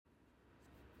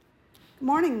Good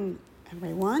morning,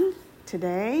 everyone.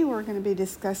 Today we're going to be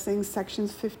discussing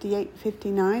sections 58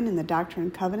 59 in the Doctrine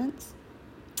and Covenants.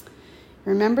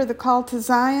 Remember the call to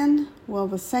Zion? Well,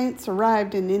 the saints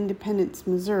arrived in Independence,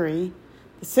 Missouri,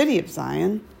 the city of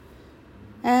Zion,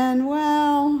 and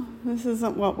well, this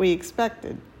isn't what we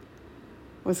expected.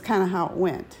 Was kind of how it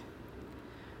went.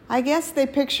 I guess they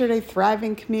pictured a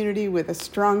thriving community with a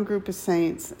strong group of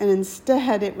saints, and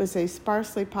instead it was a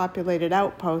sparsely populated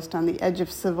outpost on the edge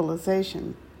of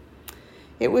civilization.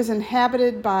 It was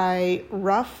inhabited by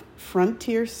rough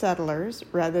frontier settlers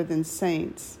rather than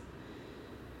saints.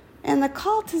 And the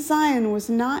call to Zion was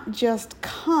not just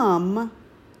come,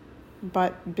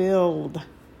 but build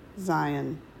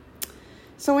Zion.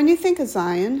 So when you think of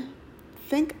Zion,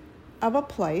 think of a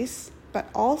place, but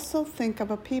also think of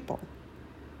a people.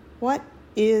 What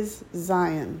is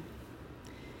Zion?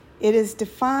 It is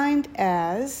defined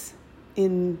as,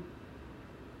 in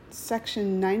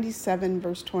section 97,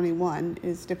 verse 21,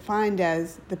 is defined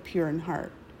as the pure in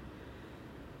heart.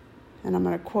 And I'm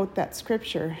going to quote that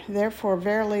scripture. Therefore,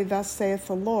 verily, thus saith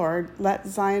the Lord, let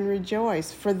Zion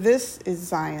rejoice, for this is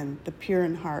Zion, the pure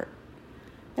in heart.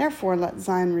 Therefore, let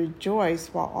Zion rejoice,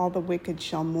 while all the wicked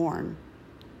shall mourn.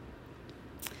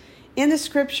 In the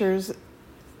scriptures,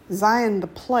 Zion, the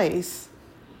place,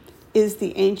 is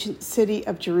the ancient city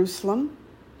of Jerusalem.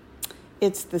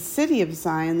 It's the city of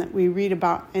Zion that we read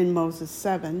about in Moses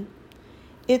 7.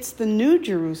 It's the New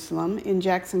Jerusalem in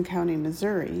Jackson County,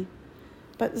 Missouri.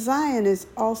 But Zion is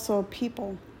also a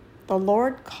people. The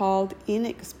Lord called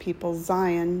Enoch's people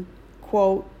Zion,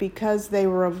 quote, because they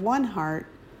were of one heart,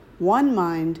 one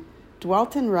mind,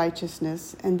 dwelt in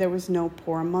righteousness, and there was no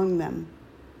poor among them.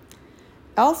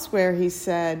 Elsewhere, he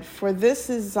said, for this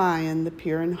is Zion, the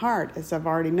pure in heart, as I've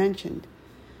already mentioned.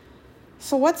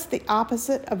 So what's the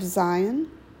opposite of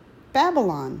Zion?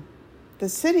 Babylon. The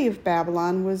city of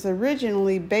Babylon was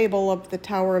originally Babel of the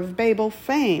Tower of Babel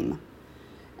fame,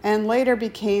 and later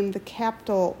became the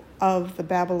capital of the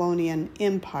Babylonian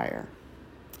Empire.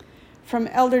 From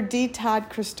Elder D. Todd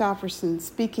Christofferson,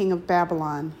 speaking of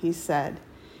Babylon, he said,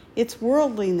 its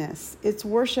worldliness, its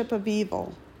worship of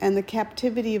evil, and the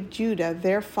captivity of Judah,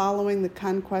 there following the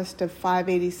conquest of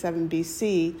 587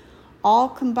 BC, all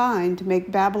combined to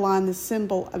make Babylon the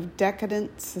symbol of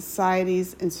decadent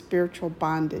societies and spiritual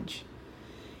bondage.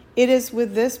 It is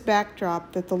with this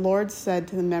backdrop that the Lord said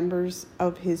to the members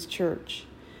of his church,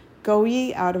 go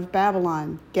ye out of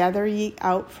Babylon, gather ye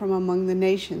out from among the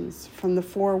nations, from the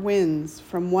four winds,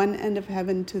 from one end of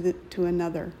heaven to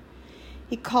another.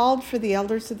 He called for the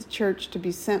elders of the church to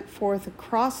be sent forth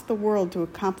across the world to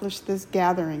accomplish this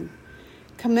gathering,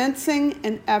 commencing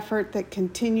an effort that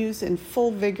continues in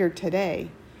full vigor today.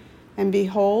 And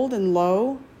behold, and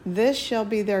lo, this shall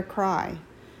be their cry,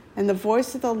 and the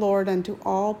voice of the Lord unto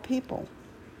all people.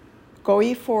 Go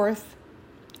ye forth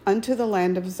unto the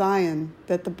land of Zion,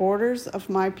 that the borders of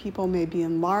my people may be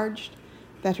enlarged,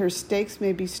 that her stakes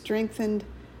may be strengthened,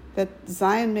 that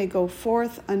Zion may go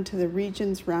forth unto the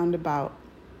regions round about.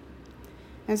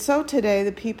 And so today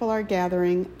the people are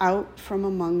gathering out from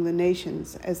among the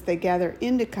nations as they gather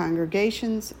into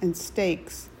congregations and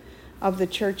stakes of the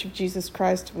Church of Jesus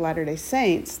Christ of Latter-day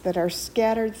Saints that are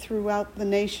scattered throughout the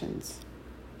nations.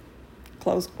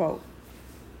 Close quote.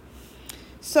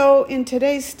 So in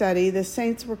today's study, the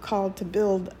saints were called to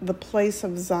build the place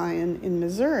of Zion in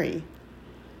Missouri,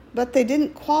 but they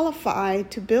didn't qualify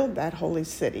to build that holy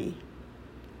city.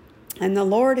 And the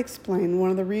Lord explained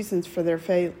one of the reasons for their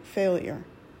failure.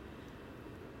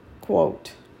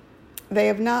 Quote, they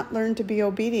have not learned to be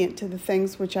obedient to the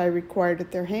things which I required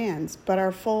at their hands, but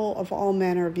are full of all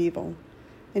manner of evil,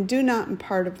 and do not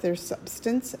impart of their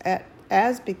substance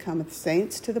as becometh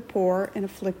saints to the poor and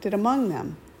afflicted among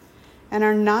them, and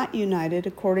are not united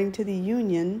according to the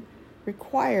union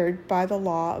required by the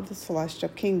law of the celestial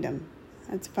kingdom.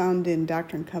 That's found in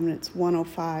Doctrine and Covenants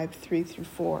 105,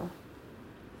 3-4.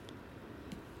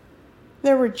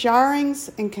 There were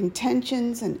jarrings and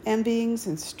contentions and envyings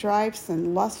and strifes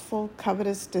and lustful,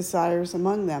 covetous desires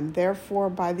among them. Therefore,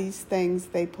 by these things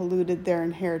they polluted their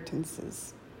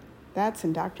inheritances. That's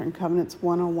in Doctrine and Covenants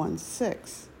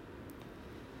 101:6.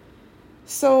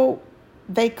 So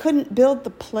they couldn't build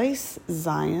the place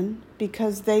Zion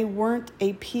because they weren't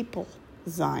a people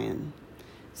Zion.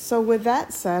 So with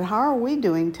that said, how are we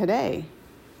doing today?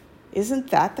 Isn't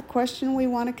that the question we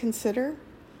want to consider?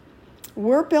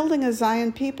 We're building a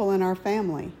Zion people in our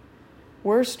family.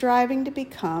 We're striving to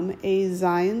become a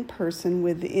Zion person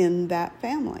within that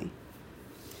family.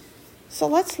 So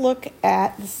let's look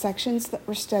at the sections that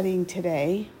we're studying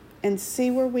today and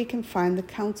see where we can find the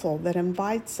counsel that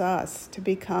invites us to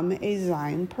become a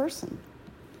Zion person.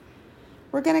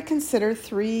 We're going to consider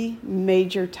 3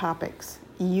 major topics: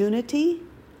 unity,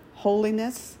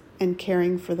 holiness, and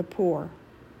caring for the poor.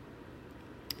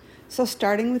 So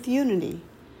starting with unity,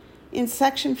 in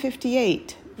section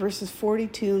 58, verses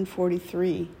 42 and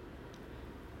 43,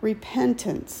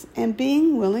 repentance and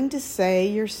being willing to say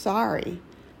you're sorry,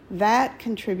 that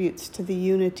contributes to the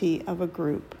unity of a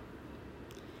group.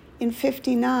 In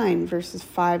 59, verses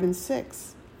 5 and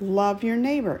 6, love your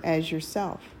neighbor as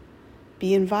yourself.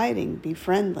 Be inviting, be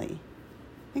friendly.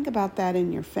 Think about that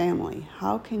in your family.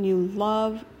 How can you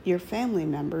love your family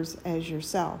members as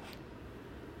yourself?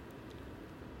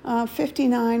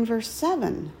 59, verse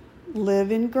 7,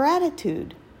 live in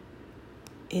gratitude.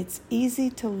 It's easy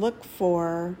to look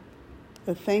for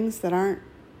the things that aren't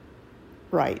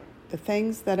right, the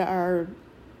things that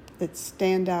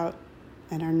stand out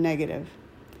and are negative.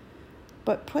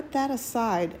 But put that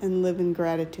aside and live in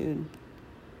gratitude.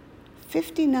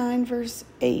 59, verse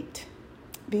 8,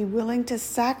 be willing to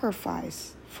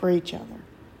sacrifice for each other.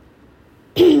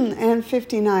 And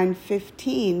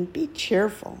 59:15, be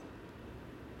cheerful.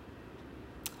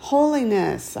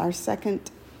 Holiness, our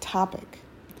second topic.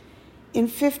 In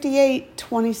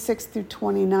 58:26 through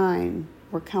 29,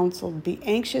 we're counseled, be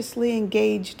anxiously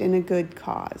engaged in a good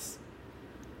cause.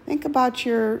 Think about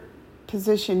your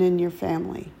position in your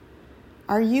family.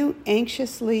 Are you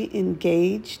anxiously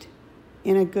engaged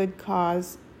in a good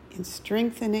cause, in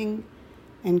strengthening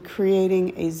and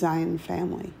creating a Zion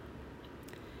family?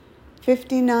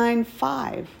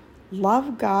 59:5,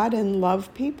 love God and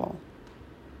love people.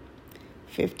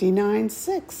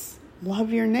 59:6,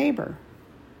 love your neighbor.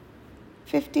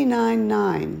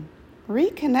 59:9,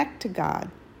 reconnect to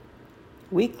God,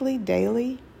 weekly,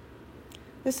 daily.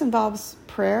 This involves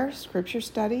prayer, scripture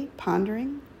study,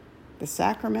 pondering, the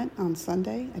sacrament on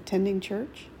Sunday, attending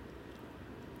church.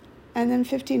 And then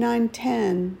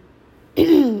 59:10,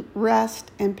 rest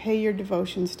and pay your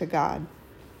devotions to God.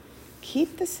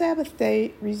 Keep the Sabbath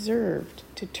day reserved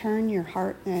to turn your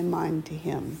heart and mind to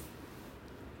Him.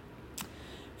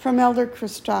 From Elder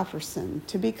Christofferson,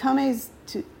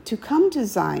 to come to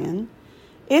Zion,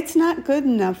 it's not good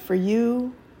enough for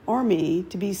you or me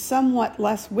to be somewhat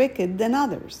less wicked than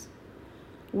others.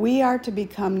 We are to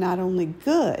become not only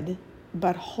good,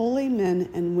 but holy men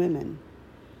and women.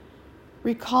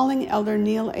 Recalling Elder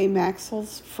Neil A.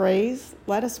 Maxwell's phrase,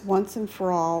 let us once and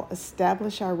for all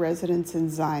establish our residence in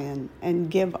Zion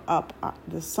and give up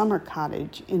the summer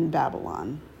cottage in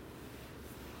Babylon.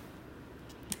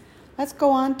 Let's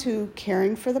go on to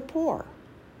caring for the poor.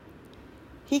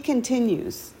 He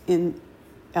continues in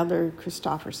Elder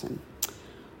Christofferson.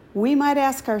 We might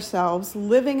ask ourselves,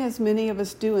 living as many of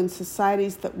us do in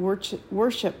societies that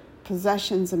worship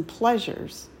possessions and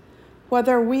pleasures,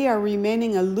 whether we are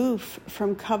remaining aloof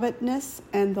from covetousness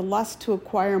and the lust to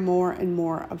acquire more and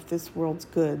more of this world's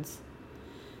goods.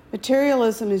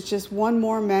 Materialism is just one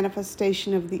more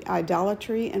manifestation of the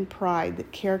idolatry and pride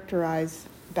that characterize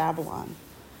Babylon.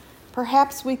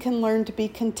 Perhaps we can learn to be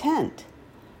content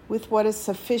with what is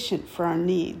sufficient for our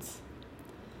needs.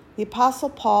 The Apostle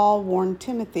Paul warned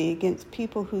Timothy against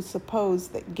people who suppose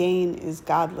that gain is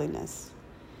godliness.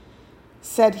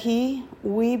 Said he,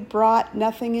 we brought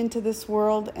nothing into this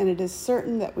world, and it is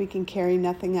certain that we can carry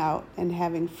nothing out, and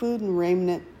having food and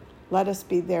raiment, let us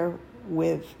be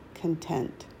therewith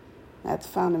content. That's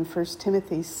found in 1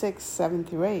 Timothy 6, 7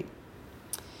 through 8.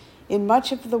 In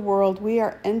much of the world, we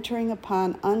are entering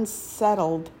upon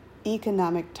unsettled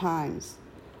economic times.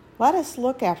 Let us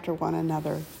look after one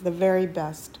another the very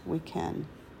best we can.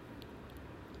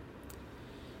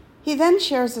 He then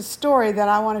shares a story that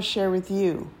I want to share with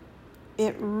you.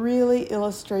 It really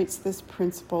illustrates this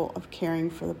principle of caring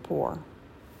for the poor.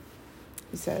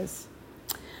 He says,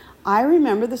 I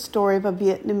remember the story of a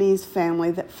Vietnamese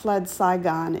family that fled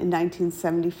Saigon in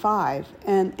 1975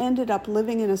 and ended up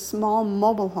living in a small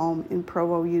mobile home in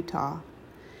Provo, Utah.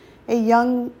 A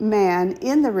young man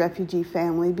in the refugee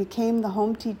family became the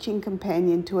home teaching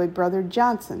companion to a brother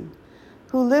Johnson,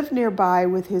 who lived nearby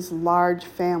with his large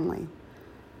family.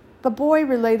 The boy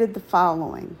related the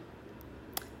following.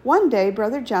 One day,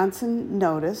 Brother Johnson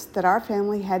noticed that our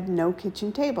family had no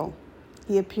kitchen table.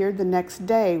 He appeared the next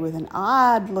day with an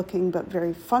odd-looking but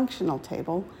very functional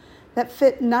table that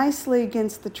fit nicely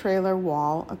against the trailer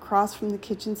wall across from the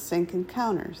kitchen sink and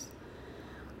counters.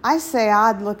 I say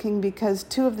odd-looking because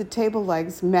 2 of the table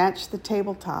legs matched the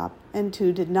tabletop and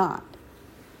 2 did not.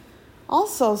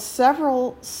 Also,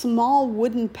 several small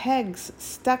wooden pegs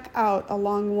stuck out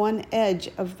along one edge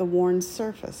of the worn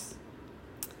surface.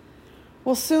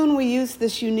 Well, soon we used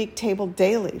this unique table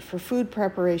daily for food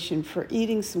preparation, for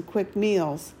eating some quick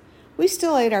meals. We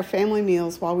still ate our family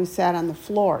meals while we sat on the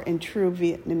floor in true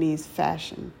Vietnamese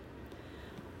fashion.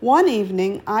 One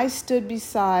evening, I stood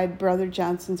beside Brother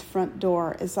Johnson's front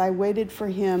door as I waited for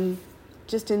him,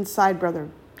 just inside Brother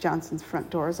Johnson's front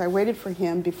door, as I waited for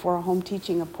him before a home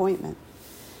teaching appointment.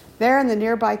 There in the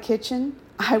nearby kitchen,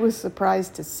 I was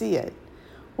surprised to see it,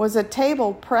 was a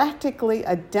table practically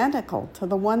identical to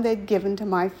the one they'd given to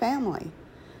my family.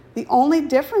 The only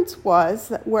difference was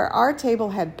that where our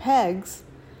table had pegs,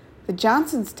 the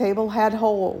Johnsons' table had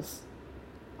holes.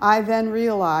 I then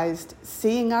realized,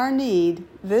 seeing our need,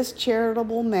 this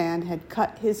charitable man had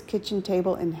cut his kitchen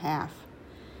table in half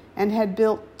and had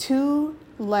built 2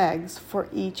 legs for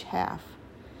each half.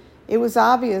 It was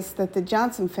obvious that the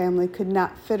Johnson family could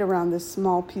not fit around this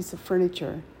small piece of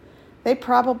furniture. They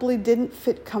probably didn't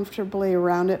fit comfortably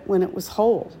around it when it was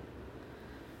whole.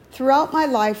 Throughout my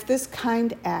life, this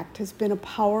kind act has been a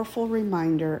powerful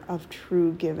reminder of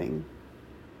true giving.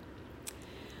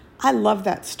 I love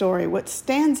that story. What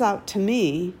stands out to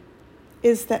me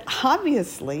is that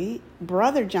obviously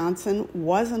Brother Johnson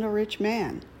wasn't a rich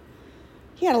man.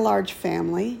 He had a large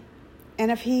family, and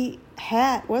if he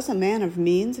was a man of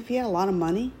means, if he had a lot of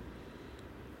money,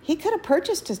 he could have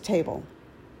purchased his table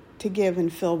to give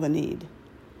and fill the need.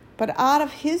 But out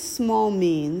of his small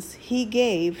means, he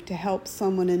gave to help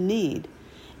someone in need,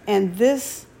 and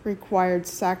this required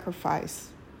sacrifice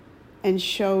and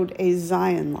showed a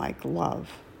Zion-like love.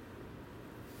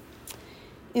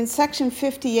 In section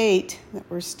 58 that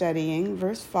we're studying,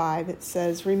 verse 5, it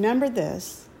says, "Remember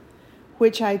this,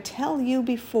 which I tell you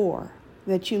before,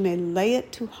 that you may lay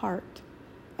it to heart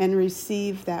and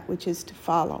receive that which is to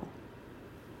follow."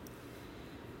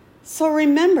 So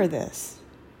remember this.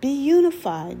 Be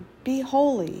unified, be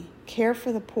holy, care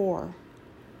for the poor.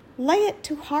 Lay it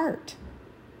to heart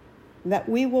that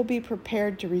we will be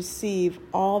prepared to receive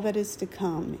all that is to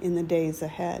come in the days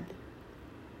ahead.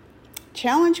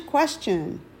 Challenge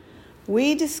question.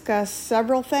 We discussed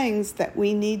several things that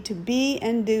we need to be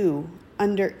and do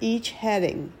under each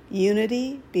heading: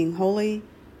 unity, being holy,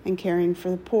 and caring for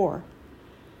the poor.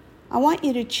 I want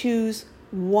you to choose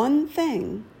one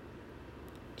thing,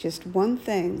 just one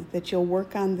thing that you'll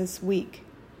work on this week,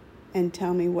 and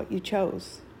tell me what you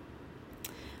chose.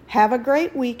 Have a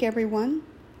great week, everyone,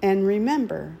 and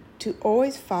remember to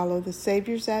always follow the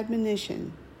Savior's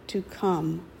admonition to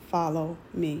come follow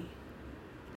me.